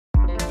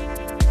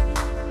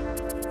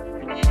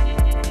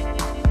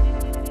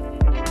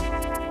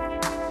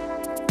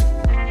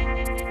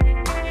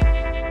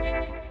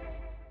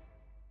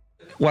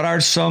what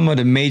are some of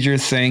the major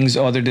things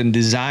other than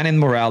design and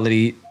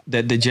morality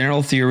that the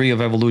general theory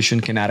of evolution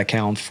cannot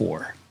account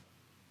for?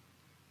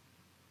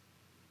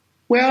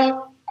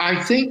 Well,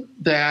 I think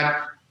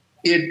that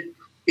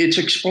its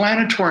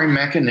explanatory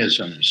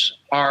mechanisms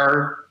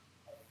are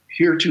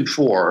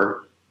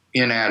heretofore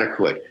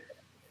inadequate.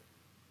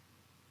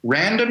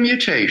 Random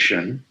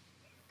mutation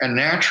and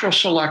natural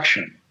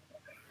selection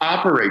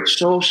operate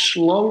so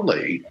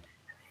slowly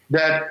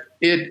that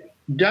it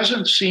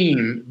doesn't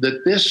seem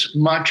that this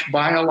much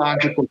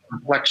biological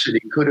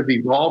complexity could have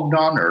evolved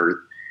on Earth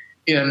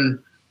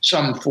in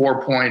some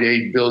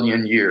 4.8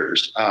 billion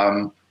years.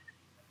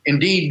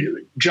 Indeed,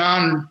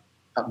 John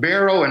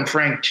Barrow and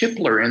Frank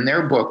Tipler, in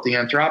their book, The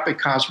Anthropic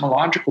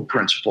Cosmological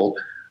Principle,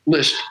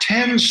 list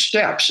 10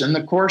 steps in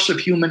the course of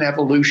human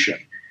evolution,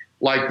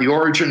 like the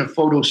origin of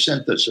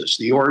photosynthesis,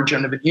 the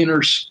origin of an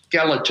inner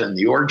skeleton,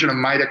 the origin of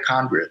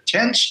mitochondria,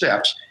 10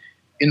 steps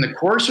in the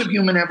course of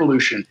human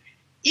evolution,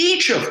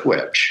 each of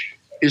which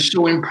is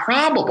so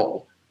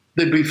improbable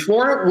that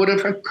before it would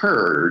have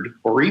occurred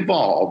or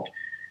evolved,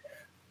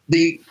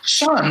 the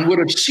sun would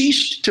have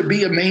ceased to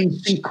be a main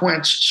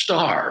sequence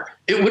star.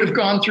 It would have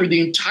gone through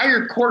the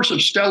entire course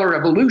of stellar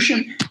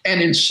evolution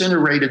and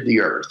incinerated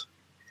the Earth.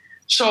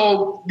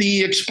 So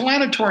the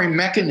explanatory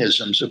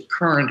mechanisms of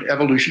current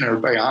evolutionary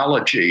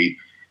biology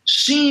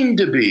seem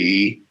to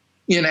be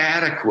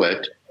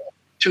inadequate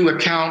to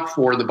account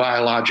for the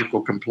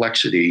biological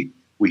complexity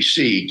we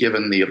see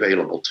given the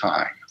available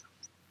time.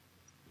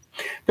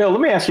 Bill, let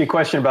me ask you a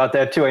question about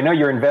that too. I know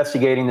you're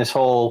investigating this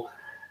whole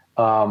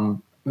empirical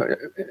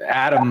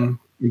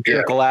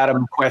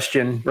atom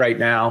question right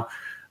now.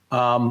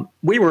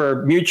 We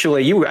were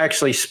mutually, you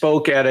actually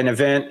spoke at an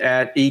event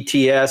at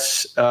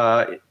ETS,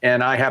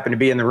 and I happened to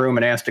be in the room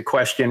and asked a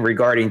question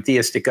regarding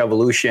theistic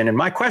evolution. And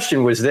my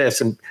question was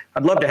this, and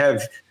I'd love to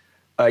have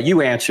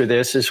you answer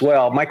this as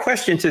well. My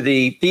question to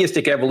the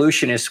theistic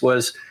evolutionists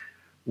was,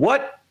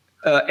 what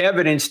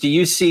evidence do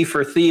you see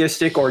for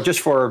theistic or just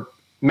for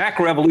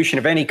macroevolution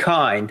of any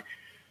kind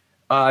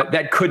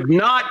that could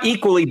not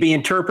equally be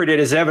interpreted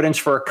as evidence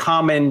for a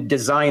common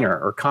designer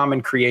or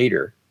common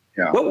creator?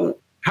 Yeah.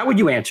 How would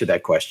you answer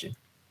that question?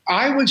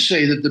 I would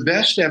say that the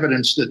best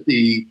evidence that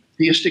the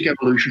theistic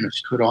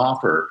evolutionists could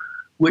offer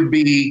would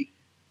be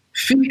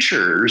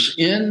features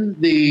in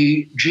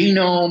the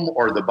genome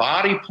or the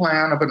body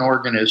plan of an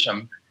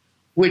organism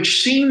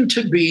which seem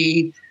to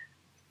be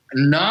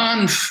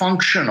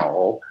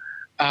non-functional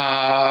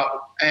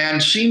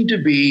and seem to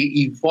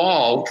be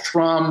evolved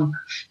from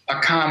a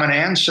common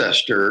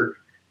ancestor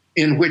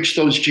in which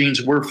those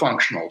genes were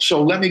functional.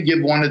 So let me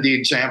give one of the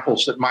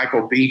examples that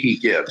Michael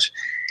Behe gives.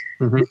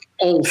 Mm-hmm. The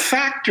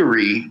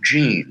olfactory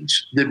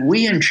genes that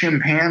we and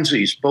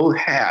chimpanzees both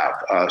have,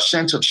 a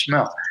sense of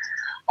smell,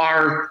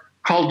 are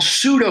called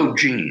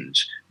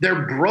pseudogenes.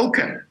 They're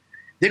broken.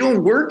 They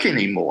don't work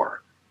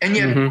anymore. And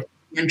yet,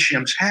 and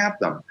chimps have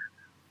them.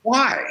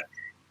 Why?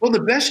 Well, the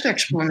best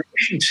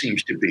explanation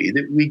seems to be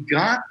that we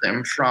got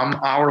them from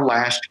our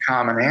last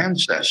common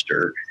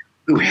ancestor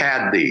who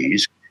had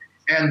these,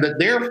 and that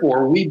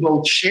therefore we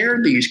both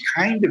share these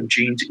kind of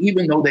genes,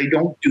 even though they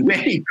don't do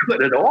any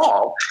good at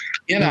all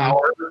in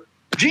our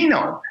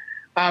genome.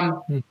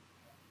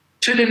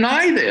 To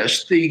deny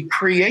this, the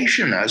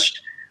creationist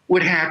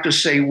would have to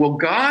say, well,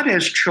 God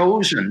has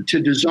chosen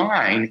to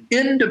design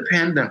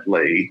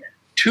independently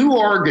two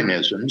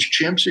organisms,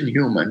 chimps and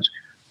humans,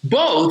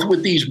 both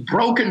with these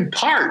broken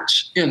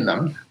parts in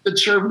them that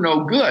serve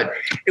no good.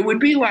 It would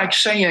be like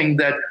saying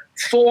that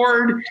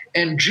Ford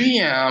and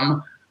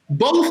GM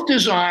both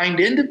designed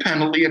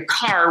independently a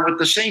car with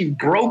the same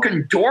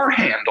broken door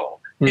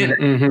handle in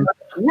it.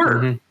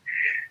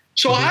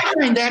 So I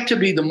find that to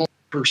be the most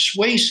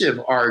persuasive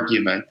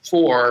argument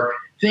for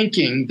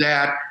thinking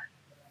that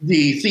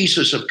the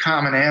thesis of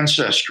common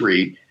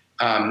ancestry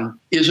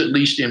is at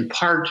least in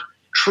part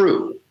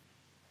true.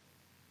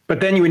 But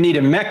then you would need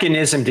a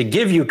mechanism to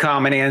give you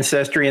common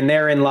ancestry, and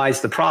therein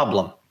lies the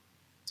problem.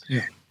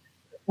 Yeah.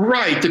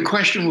 Right. The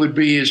question would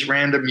be, is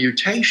random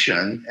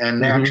mutation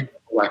and natural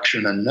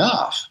selection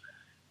enough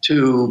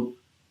to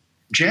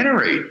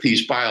generate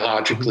these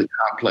biologically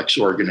complex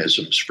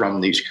organisms from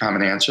these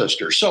common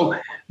ancestors? So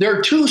there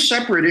are two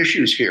separate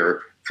issues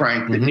here,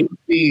 Frank, that need to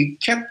be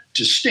kept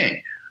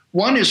distinct.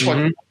 One is what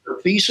the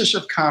thesis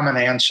of common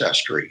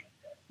ancestry.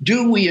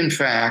 Do we, in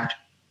fact,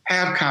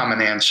 have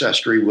common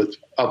ancestry with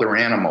other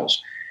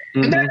animals?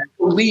 And that's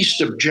the least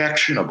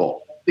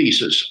objectionable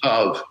thesis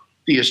of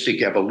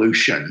theistic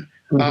evolution.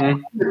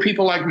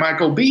 People like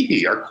Michael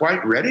Behe are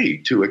quite ready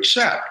to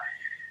accept.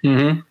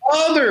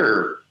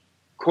 Other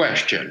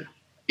question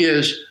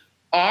is,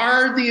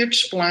 are the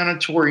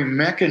explanatory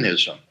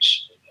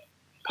mechanisms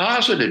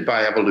posited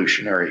by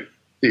evolutionary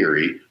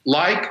theory,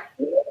 like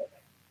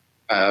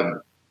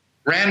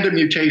random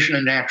mutation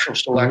and natural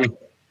selection,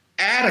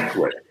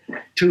 adequate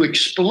to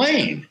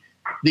explain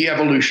the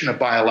evolution of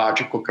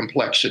biological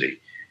complexity?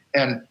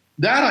 And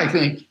that, I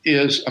think,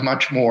 is a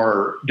much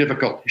more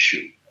difficult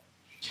issue.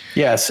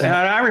 Yes, and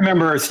I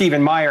remember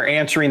Stephen Meyer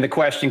answering the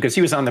question because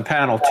he was on the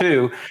panel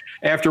too.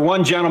 After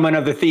one gentleman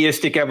of the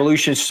theistic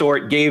evolution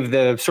sort gave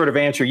the sort of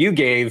answer you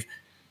gave,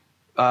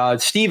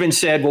 Stephen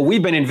said, well,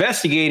 we've been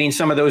investigating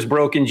some of those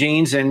broken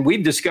genes and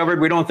we've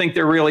discovered we don't think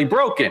they're really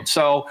broken.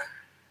 So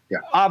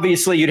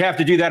obviously you'd have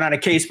to do that on a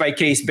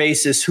case-by-case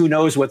basis. Who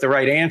knows what the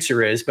right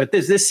answer is? But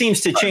this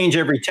seems to change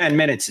every 10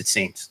 minutes, it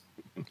seems.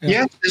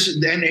 Yes,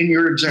 and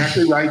you're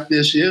exactly right.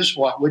 This is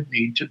what would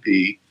need to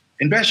be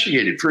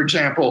investigated. For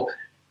example,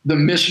 the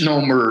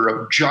misnomer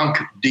of junk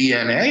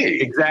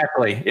DNA.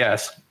 Exactly,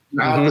 yes.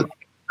 Now the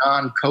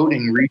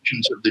non-coding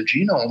regions of the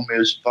genome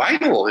is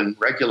vital in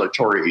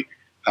regulatory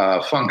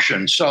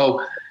function.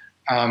 So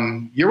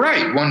you're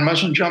right. One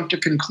mustn't jump to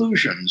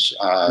conclusions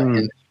in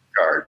this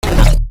regard.